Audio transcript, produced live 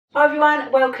Hi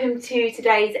everyone, welcome to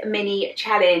today's mini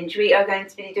challenge. We are going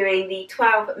to be doing the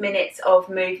 12 minutes of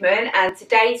movement, and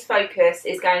today's focus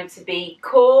is going to be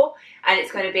core, and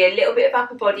it's going to be a little bit of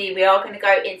upper body. We are going to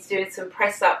go into doing some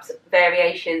press-ups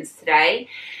variations today.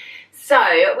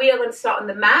 So we are going to start on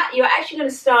the mat. You're actually going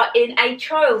to start in a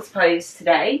child's pose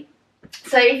today.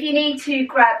 So if you need to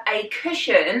grab a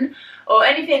cushion or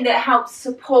anything that helps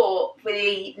support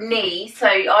the knee, so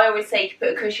I always say to put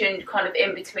a cushion kind of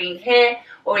in between here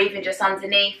or even just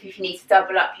underneath. If you need to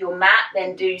double up your mat,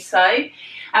 then do so.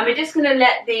 And we're just going to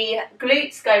let the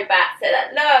glutes go back, so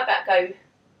that lower back go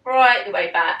right the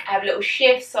way back. Have a little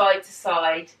shift side to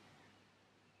side.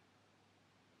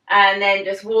 And then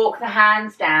just walk the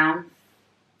hands down.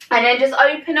 And then just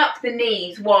open up the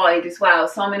knees wide as well.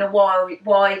 So I'm in a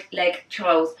wide leg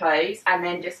child's pose. And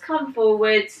then just come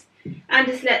forwards and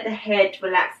just let the head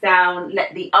relax down.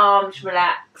 Let the arms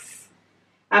relax.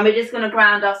 And we're just going to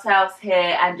ground ourselves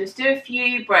here and just do a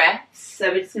few breaths.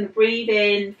 So we're just going to breathe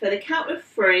in for the count of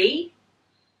 3.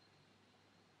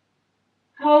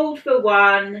 Hold for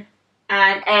 1.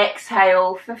 And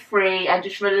exhale for 3. And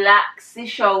just relax the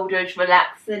shoulders,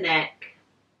 relax the neck.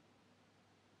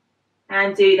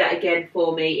 And do that again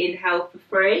for me. Inhale for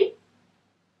 3.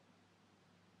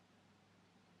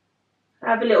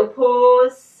 Have a little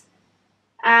pause.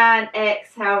 And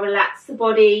exhale, relax the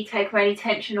body. Take any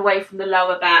tension away from the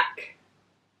lower back.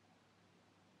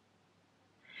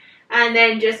 And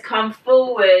then just come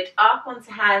forward, up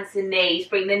onto hands and knees.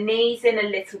 Bring the knees in a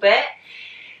little bit.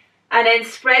 And then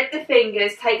spread the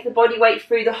fingers. Take the body weight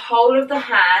through the whole of the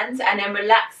hands. And then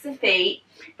relax the feet.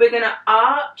 We're going to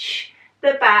arch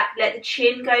the back, let the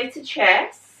chin go to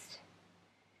chest,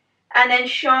 and then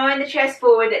shine the chest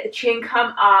forward, let the chin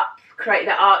come up, create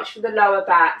the arch for the lower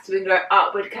back. So we can go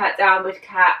upward cat, downward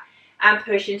cat, and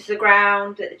push into the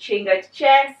ground, let the chin go to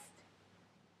chest,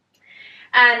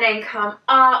 and then come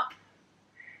up.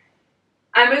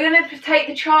 And we're going to take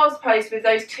the child's pose with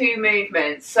those 2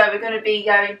 movements. So we're going to be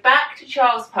going back to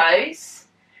child's pose,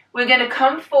 we're going to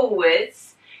come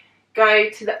forwards, go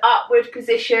to the upward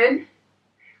position,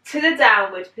 to the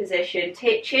downward position,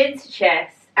 chin to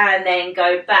chest, and then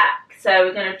go back. So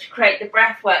we're going to create the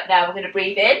breath work now. We're going to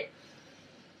breathe in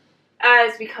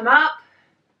as we come up.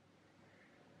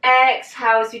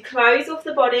 Exhale as we close off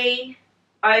the body.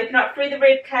 Open up through the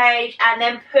rib cage and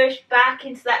then push back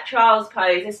into that child's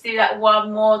pose. Let's do that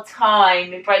one more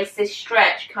time. Embrace this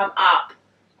stretch. Come up.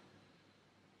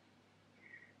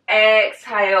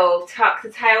 Exhale. Tuck the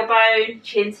tailbone,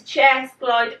 chin to chest,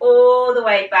 glide all the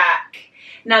way back.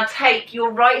 Now take your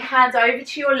right hand over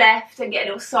to your left and get a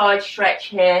little side stretch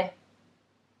here.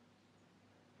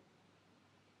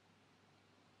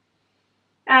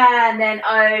 And then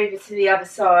over to the other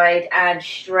side and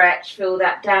stretch. Feel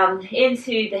that down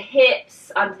into the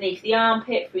hips, underneath the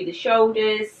armpit, through the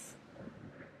shoulders.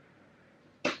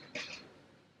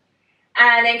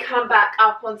 And then come back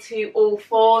up onto all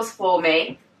 4s for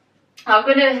me. I'm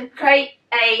going to create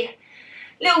a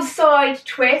little side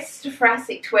twist, a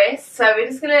thoracic twist. So we're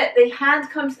just going to let the hand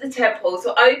come to the temples.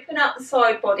 So open up the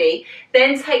side body,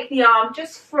 then take the arm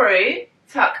just through,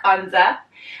 tuck under,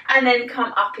 and then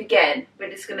come up again.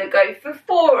 We're just going to go for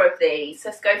 4 of these.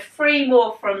 Let's go 3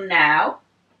 more from now.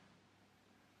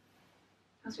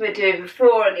 As we're doing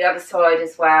 4 on the other side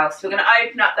as well. So we're going to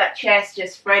open up that chest,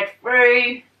 just spread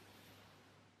through.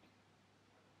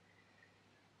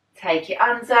 Take it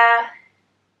under.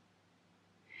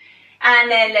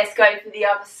 And then let's go for the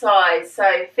other side.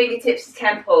 So fingertips to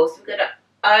temples. We're going to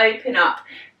open up.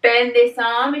 Bend this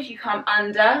arm as you come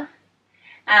under.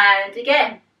 And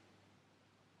again.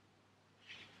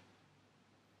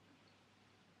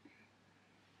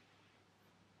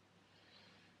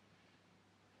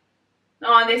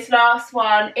 On this last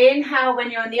one, inhale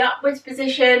when you're in the upwards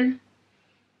position.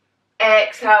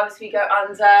 Exhale as we go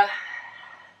under.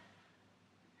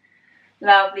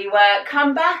 Lovely work.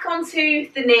 Come back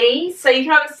onto the knees. So you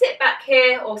can either sit back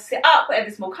here or sit up,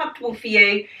 whatever's more comfortable for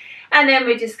you. And then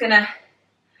we're just going to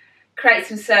create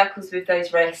some circles with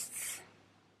those wrists.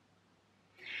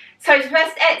 So the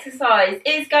first exercise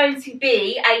is going to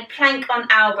be a plank on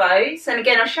elbows. And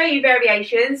again, I'll show you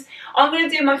variations. I'm going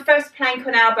to do my first plank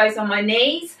on elbows on my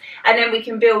knees. And then we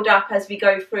can build up as we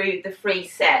go through the 3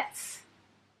 sets.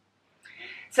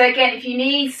 So again, if you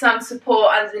need some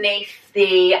support underneath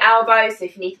the elbows, so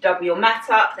if you need to double your mat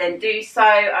up, then do so.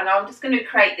 And I'm just going to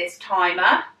create this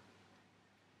timer.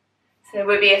 So there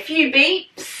will be a few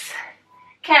beeps.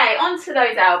 Okay, onto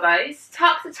those elbows.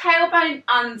 Tuck the tailbone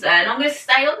under, and I'm going to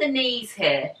stay on the knees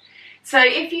here. So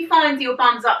if you find your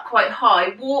bum's up quite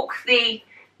high, walk the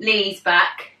knees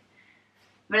back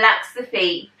Relax the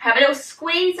feet. Have a little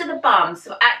squeeze of the bum,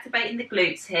 so activating the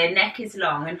glutes here. Neck is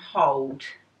long, and hold.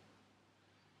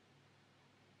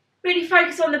 Really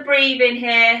focus on the breathing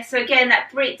here. So again,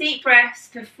 that deep breaths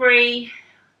for 3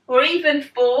 or even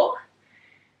 4.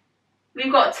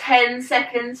 We've got 10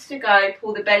 seconds to go.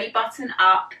 Pull the belly button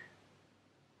up.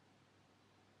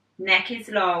 Neck is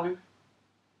long.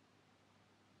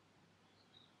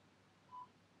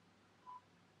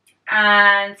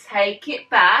 And take it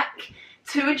back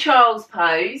to a child's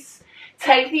pose.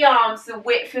 Take the arms the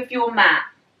width of your mat.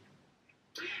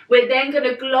 We're then going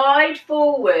to glide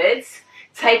forwards,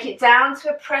 take it down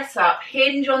to a press up,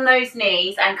 hinge on those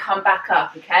knees and come back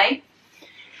up, okay?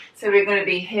 So we're going to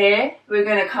be here, we're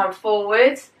going to come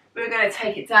forwards, we're going to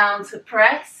take it down to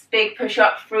press, big push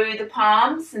up through the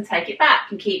palms and take it back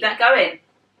and keep that going.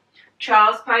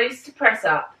 Child's pose to press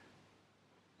up.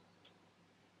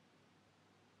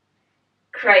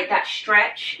 Create that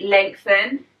stretch,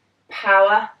 lengthen,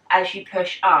 power as you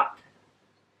push up.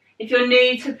 If you're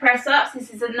new to press ups, this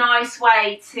is a nice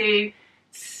way to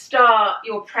start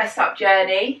your press up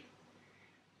journey.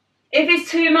 If it's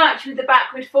too much with the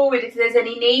backward forward, if there's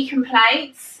any knee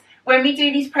complaints, when we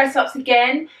do these press ups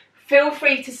again, feel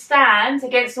free to stand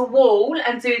against a wall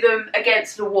and do them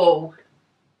against the wall.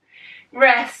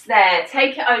 Rest there,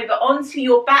 take it over onto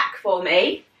your back for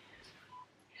me.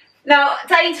 Now,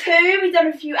 day 2, we've done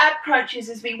a few ab crunches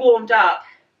as we warmed up.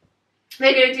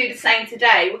 We're going to do the same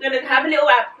today. We're going to have a little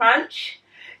ab crunch.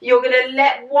 You're going to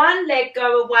let one leg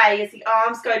go away as the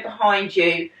arms go behind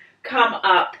you. Come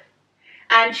up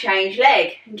and change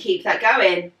leg and keep that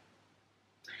going.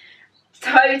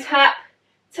 Toe tap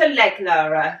to leg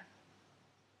lower.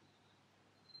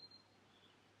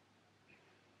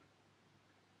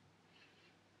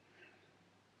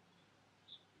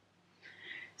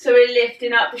 So we're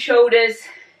lifting up the shoulders.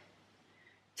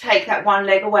 Take that one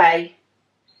leg away.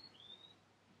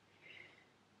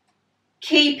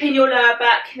 Keeping your lower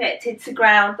back connected to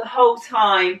ground the whole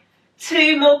time.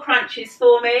 2 more crunches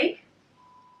for me.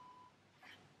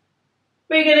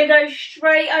 We're going to go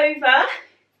straight over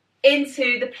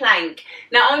into the plank.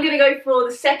 Now I'm going to go for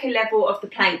the second level of the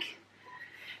plank.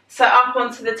 So up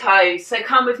onto the toes. So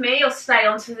come with me or stay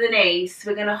onto the knees.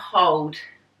 We're going to hold.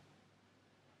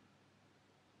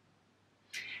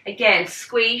 Again,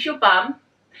 squeeze your bum,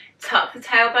 tuck the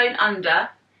tailbone under,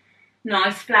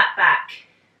 nice flat back.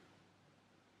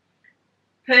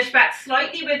 Push back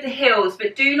slightly with the heels,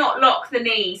 but do not lock the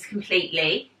knees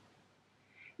completely.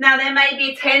 Now there may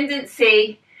be a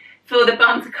tendency for the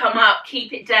bum to come up,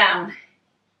 keep it down.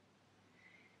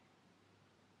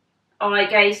 Eye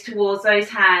gaze towards those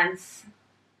hands.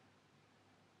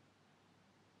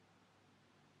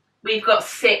 We've got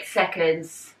 6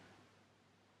 seconds.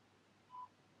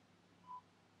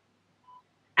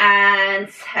 And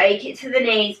take it to the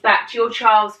knees, back to your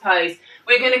child's pose.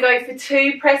 We're going to go for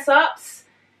 2 press ups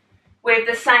with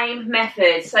the same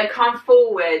method. So come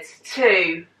forward,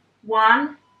 2,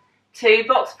 1, 2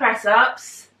 box press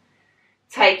ups,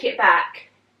 take it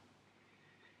back.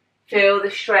 Feel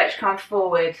the stretch, come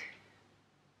forward.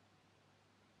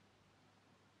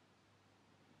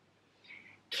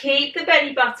 Keep the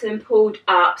belly button pulled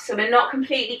up so we're not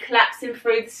completely collapsing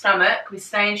through the stomach. We're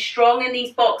staying strong in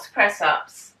these box press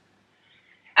ups.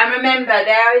 And remember,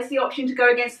 there is the option to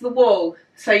go against the wall.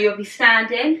 So you'll be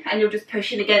standing and you're just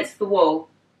pushing against the wall.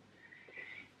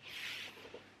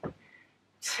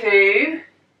 2.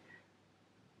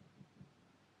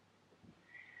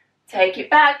 Take it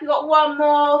back. We've got 1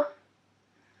 more.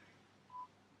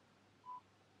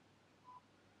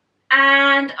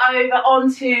 And over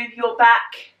onto your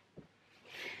back.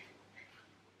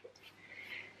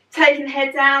 Taking the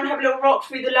head down, have a little rock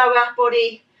through the lower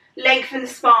body. Lengthen the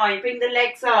spine, bring the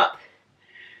legs up.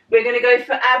 We're going to go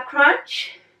for ab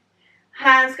crunch.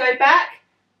 Hands go back,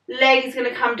 leg is going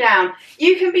to come down.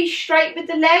 You can be straight with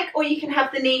the leg or you can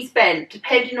have the knees bent,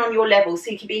 depending on your level.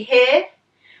 So you can be here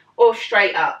or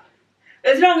straight up.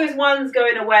 As long as one's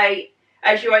going away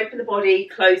as you open the body,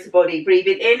 close the body.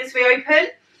 Breathing in as we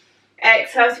open,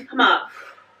 exhale as you come up.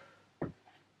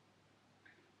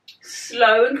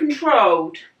 Slow and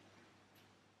controlled.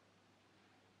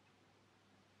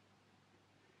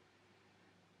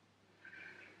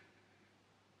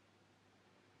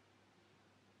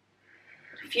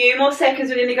 Few more seconds,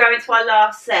 we're going to go into our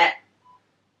last set.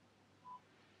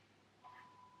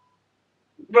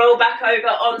 Roll back over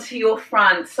onto your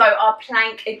front. So our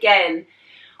plank again.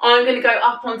 I'm going to go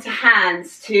up onto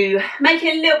hands to make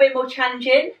it a little bit more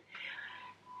challenging.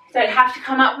 You don't have to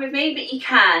come up with me, but you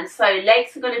can. So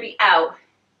legs are going to be out.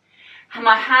 And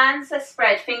my hands are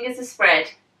spread, fingers are spread.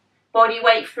 Body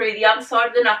weight through the other side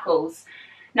of the knuckles.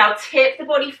 Now tip the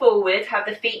body forward, have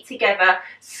the feet together,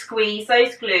 squeeze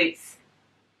those glutes.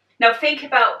 Now think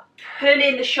about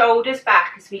pulling the shoulders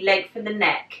back as we lengthen the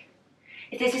neck.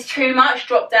 If this is too much,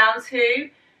 drop down to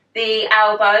the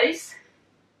elbows.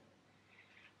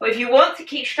 Or if you want to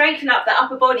keep strengthening up the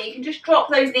upper body, you can just drop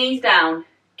those knees down.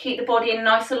 Keep the body in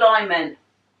nice alignment.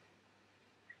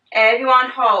 Everyone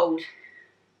hold.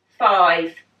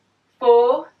 5,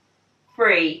 4,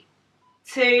 3,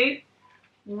 2,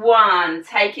 1.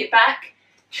 Take it back.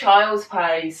 Child's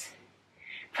pose.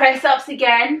 Press ups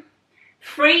again.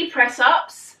 3 press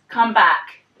ups. Come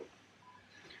back.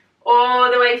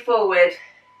 All the way forward.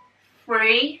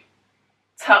 3.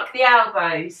 Tuck the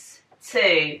elbows.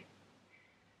 2,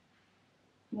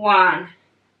 1.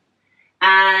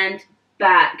 And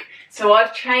back. So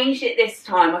I've changed it this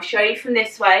time. I'll show you from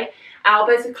this way.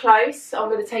 Elbows are close. I'm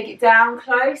going to take it down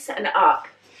close and up.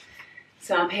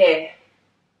 So I'm here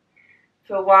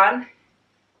for 1,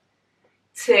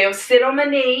 2. Sit on my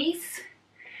knees.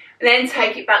 And then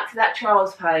take it back to that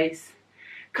child's pose.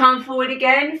 Come forward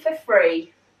again for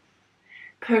 3.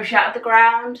 Push out of the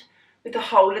ground with the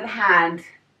whole of the hand.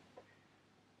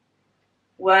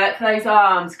 Work those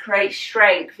arms. Create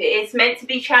strength. It is meant to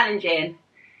be challenging.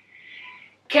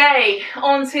 Okay,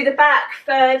 on to the back,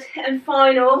 third and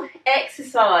final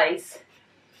exercise.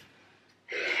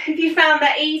 If you found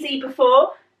that easy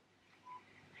before,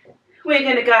 we're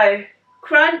going to go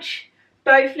crunch,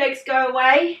 both legs go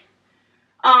away,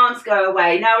 arms go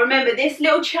away. Now remember, this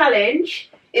little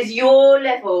challenge is your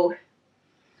level.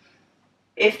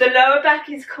 If the lower back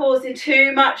is causing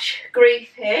too much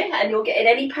grief here and you're getting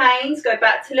any pains, go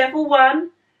back to level 1,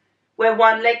 where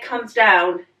one leg comes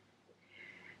down.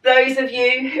 Those of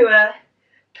you who are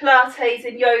Pilates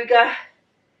and yoga,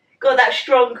 got that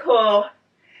strong core,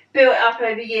 built up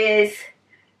over years,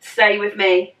 stay with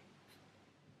me.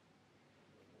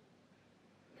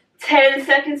 10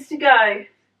 seconds to go.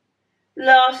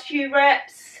 Last few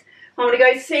reps. I'm going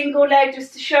to go single leg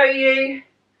just to show you.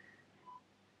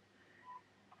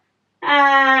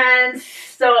 And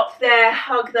stop there,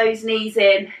 hug those knees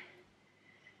in.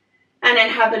 And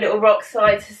then have a little rock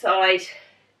side to side.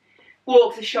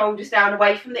 Walk the shoulders down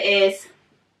away from the ears.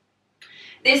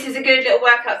 This is a good little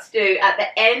workout to do at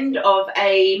the end of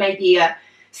maybe a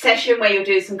session where you'll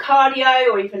do some cardio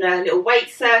or even a little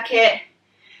weight circuit.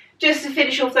 Just to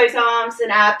finish off those arms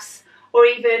and abs, or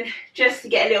even just to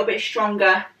get a little bit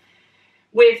stronger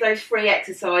with those 3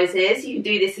 exercises. You can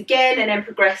do this again and then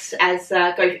progress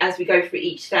as we go through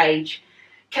each stage.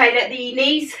 Okay, let the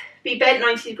knees be bent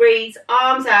 90 degrees,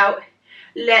 arms out.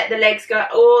 Let the legs go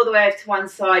all the way over to one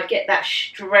side. Get that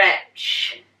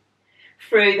stretch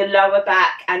through the lower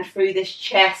back and through this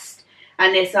chest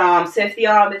and this arm. So if the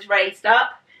arm is raised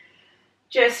up,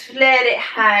 just let it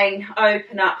hang,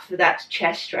 open up for that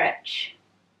chest stretch.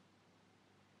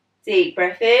 Deep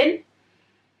breath in.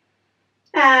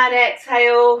 And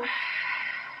exhale.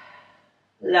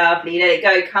 Lovely. Let it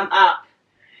go. Come up.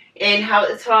 Inhale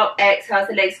at the top. Exhale as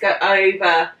the legs go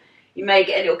over. You may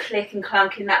get a little click and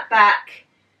clunk in that back.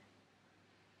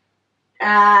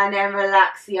 And then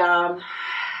relax the arm.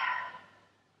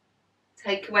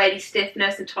 Take away any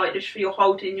stiffness and tightness for your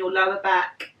holding your lower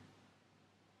back.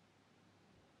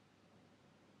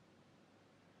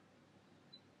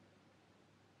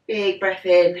 Big breath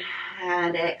in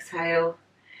and exhale.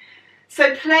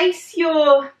 So place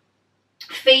your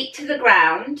feet to the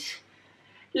ground.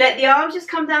 Let the arms just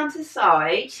come down to the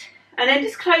side. And then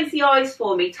just close the eyes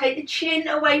for me. Take the chin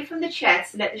away from the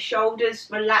chest and let the shoulders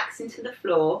relax into the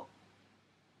floor.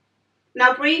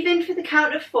 Now breathe in for the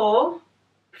count of 4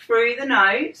 through the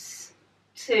nose.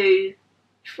 2,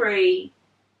 3,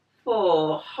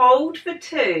 4. Hold for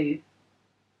 2.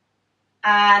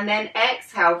 And then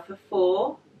exhale for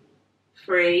 4,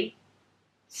 3,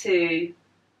 2,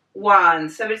 1.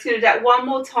 So we're just going to do that one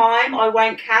more time. I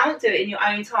won't count. Do it in your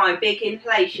own time. Big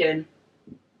inhalation.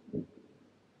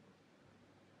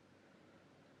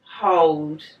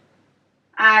 Hold.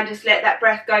 And just let that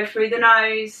breath go through the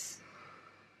nose.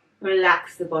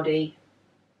 Relax the body.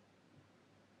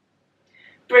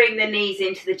 Bring the knees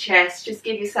into the chest. Just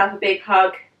give yourself a big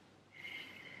hug.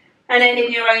 And then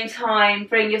in your own time,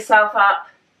 bring yourself up.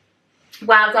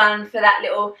 Well done for that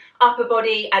little upper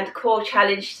body and core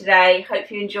challenge today. Hope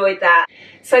you enjoyed that.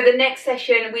 So the next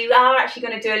session, we are actually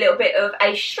going to do a little bit of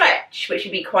a stretch, which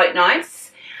would be quite nice.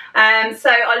 So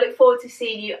I look forward to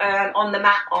seeing you on the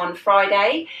mat on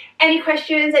Friday. Any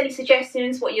questions, any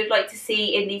suggestions, what you'd like to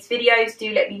see in these videos,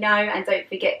 do let me know, and don't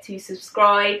forget to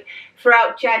subscribe.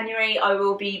 Throughout January, I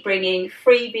will be bringing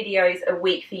 3 videos a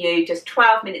week for you, just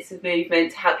 12 minutes of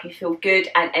movement to help you feel good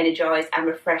and energized and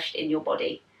refreshed in your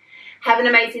body. Have an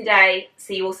amazing day.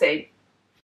 See you all soon.